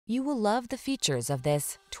You will love the features of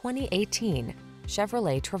this 2018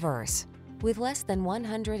 Chevrolet Traverse. With less than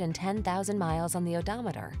 110,000 miles on the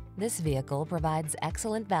odometer, this vehicle provides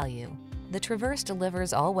excellent value. The Traverse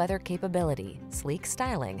delivers all-weather capability, sleek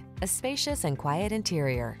styling, a spacious and quiet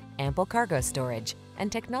interior, ample cargo storage,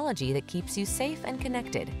 and technology that keeps you safe and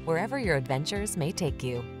connected wherever your adventures may take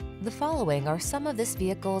you. The following are some of this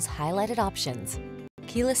vehicle's highlighted options: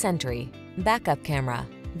 keyless entry, backup camera,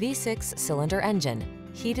 V6 cylinder engine,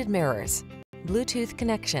 heated mirrors, Bluetooth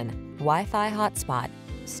connection, Wi-Fi hotspot,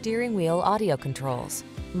 steering wheel audio controls,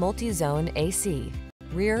 multi-zone AC,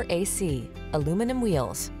 rear AC, aluminum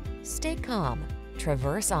wheels. Stay calm,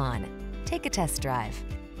 traverse on. Take a test drive.